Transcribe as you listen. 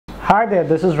Hi there,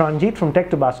 this is Ranjit from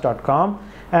techtobus.com,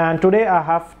 and today I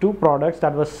have two products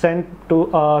that were sent to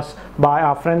us by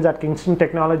our friends at Kingston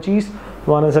Technologies.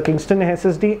 One is a Kingston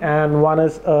SSD and one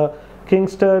is a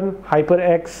Kingston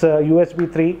HyperX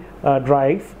USB 3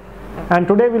 drive. And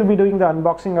today we'll be doing the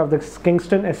unboxing of this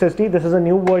Kingston SSD. This is a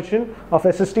new version of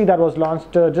SSD that was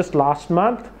launched just last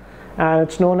month, and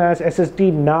it's known as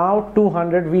SSDNow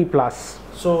 200V+.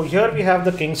 So here we have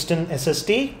the Kingston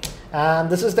SSD. And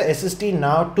this is the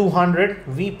SSDNow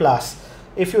 200V+.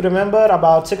 If you remember,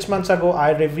 about 6 months ago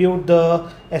I reviewed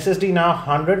the SSDNow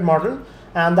 100 model,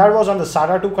 and that was on the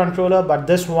SATA 2 controller, but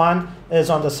this one is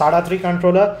on the SATA 3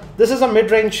 controller. This is a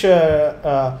mid-range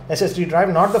SSD drive,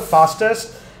 not the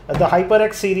fastest. The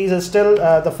HyperX series is still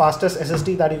the fastest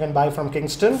SSD that you can buy from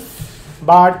Kingston,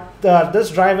 but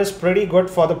this drive is pretty good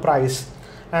for the price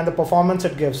and the performance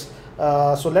it gives.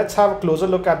 So let's have a closer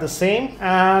look at the same.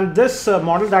 And this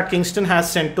model that Kingston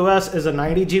has sent to us is a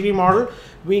 90GB model.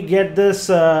 We get this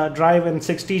drive in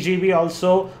 60GB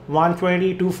also,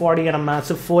 120, 240 and a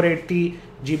massive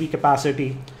 480GB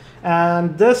capacity.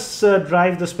 And this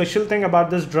drive, the special thing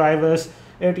about this drive is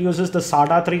it uses the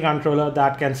SATA 3 controller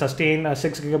that can sustain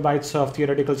 6GB of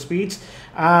theoretical speeds,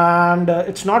 and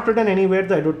it's not written anywhere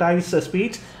the advertised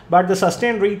speeds, but the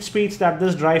sustained read speeds that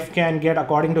this drive can get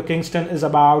according to Kingston is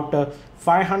about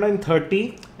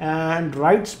 530, and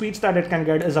write speeds that it can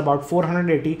get is about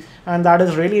 480, and that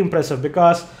is really impressive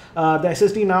because the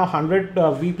SSDNow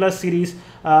 100V+ series,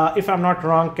 if I'm not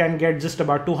wrong, can get just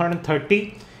about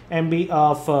 230 MB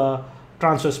of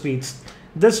transfer speeds.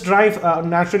 This drive,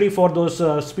 naturally for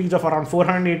those speeds of around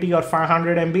 480 or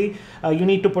 500 MB, you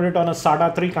need to put it on a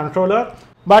SATA 3 controller.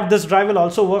 But this drive will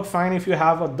also work fine if you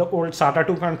have the old SATA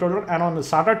 2 controller. And on the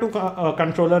SATA 2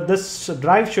 controller, this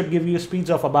drive should give you speeds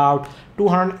of about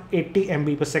 280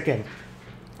 MB per second.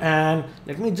 And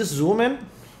let me just zoom in.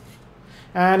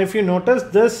 And if you notice,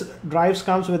 this drive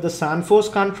comes with the Sandforce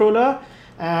controller,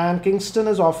 and Kingston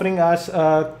is offering us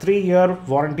a 3-year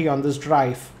warranty on this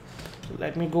drive.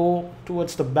 Let me go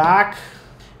towards the back,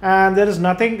 and there is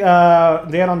nothing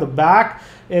there on the back.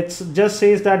 It just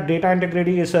says that data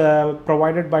integrity is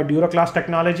provided by DuraClass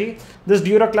technology. This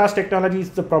DuraClass technology is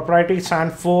the proprietary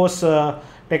Sandforce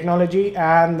technology,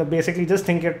 and basically just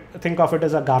think of it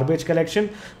as a garbage collection.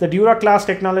 The DuraClass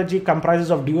technology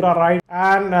comprises of DuraWrite,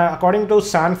 and according to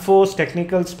Sandforce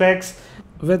technical specs,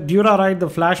 with DuraWrite, the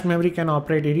flash memory can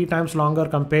operate 80 times longer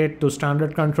compared to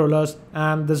standard controllers,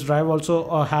 and this drive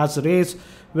also has RAID,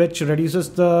 which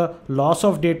reduces the loss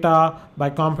of data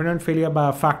by component failure by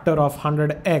a factor of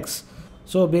 100x.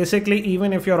 So basically,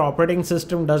 even if your operating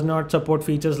system does not support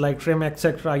features like trim,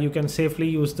 etc., you can safely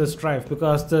use this drive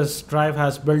because this drive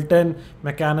has built-in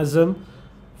mechanism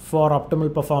for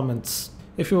optimal performance.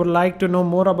 If you would like to know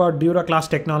more about DuraClass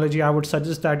technology, I would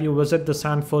suggest that you visit the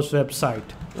Sandforce website.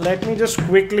 Let me just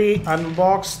quickly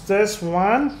unbox this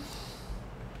one.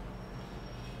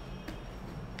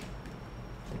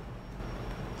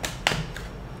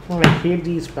 Oh, I hate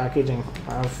these packaging.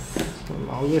 I'm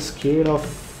always scared of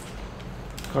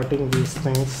cutting these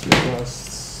things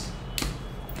because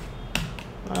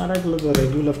I like the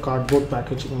regular cardboard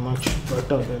packaging much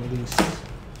better than these.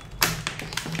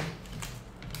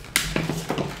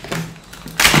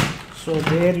 So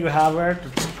there you have it,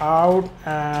 it's out,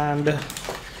 and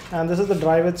this is the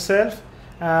drive itself,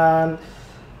 and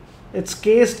it's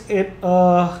cased in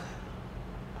a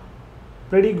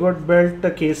pretty good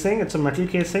built casing. It's a metal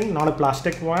casing, not a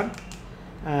plastic one.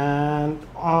 And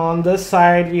on this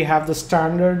side we have the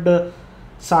standard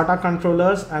SATA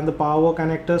controllers and the power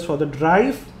connectors for the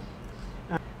drive.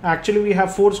 Actually we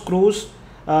have 4 screws.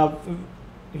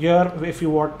 Here, if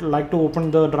you like to open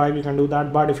the drive, you can do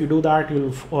that, but if you do that,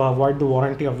 you'll avoid the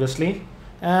warranty, obviously.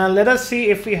 And let us see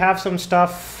if we have some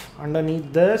stuff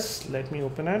underneath this. Let me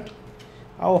open it.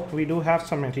 Oh, we do have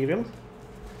some material,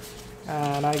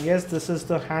 and I guess this is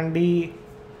the handy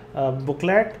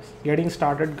booklet, getting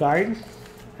started guide,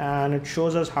 and it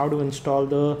shows us how to install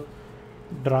the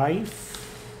drive.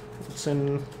 It's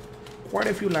in quite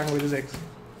a few languages.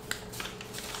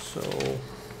 So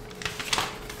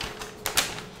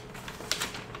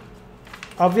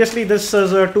obviously this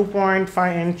is a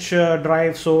 2.5-inch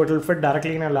drive, so it will fit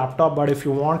directly in a laptop, but if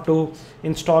you want to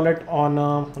install it on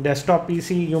a desktop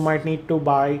PC, you might need to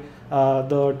buy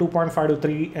the 2.5 to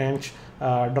 3-inch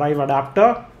drive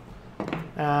adapter.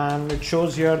 And it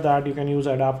shows here that you can use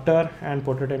adapter and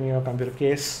put it in your computer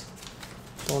case.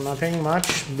 So nothing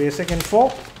much, basic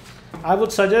info. I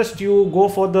would suggest you go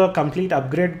for the complete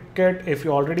upgrade kit if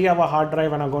you already have a hard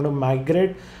drive and are going to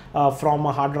migrate from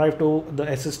a hard drive to the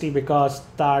SSD, because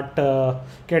that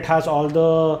kit has all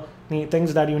the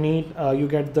things that you need. You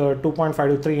get the 2.5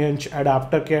 to 3 inch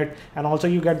adapter kit, and also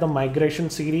you get the migration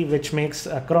CD, which makes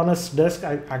Cronus disk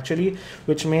actually,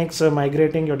 which makes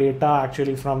migrating your data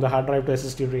actually from the hard drive to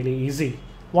SSD really easy.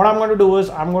 What I'm going to do is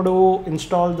I'm going to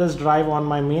install this drive on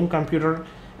my main computer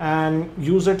and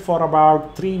use it for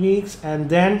about 3 weeks, and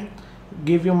then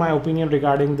give you my opinion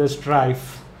regarding this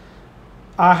drive.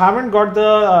 I haven't got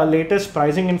the latest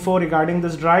pricing info regarding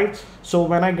this drive, so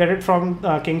when I get it from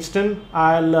Kingston,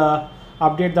 I'll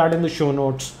update that in the show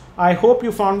notes. I hope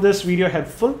you found this video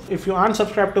helpful. If you aren't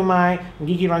subscribed to my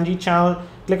Geeky Ranjit channel,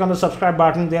 click on the subscribe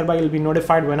button, thereby you'll be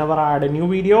notified whenever I add a new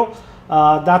video.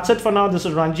 That's it for now. This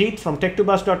is Ranjit from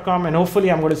tech2bus.com, and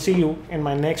hopefully I'm going to see you in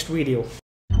my next video.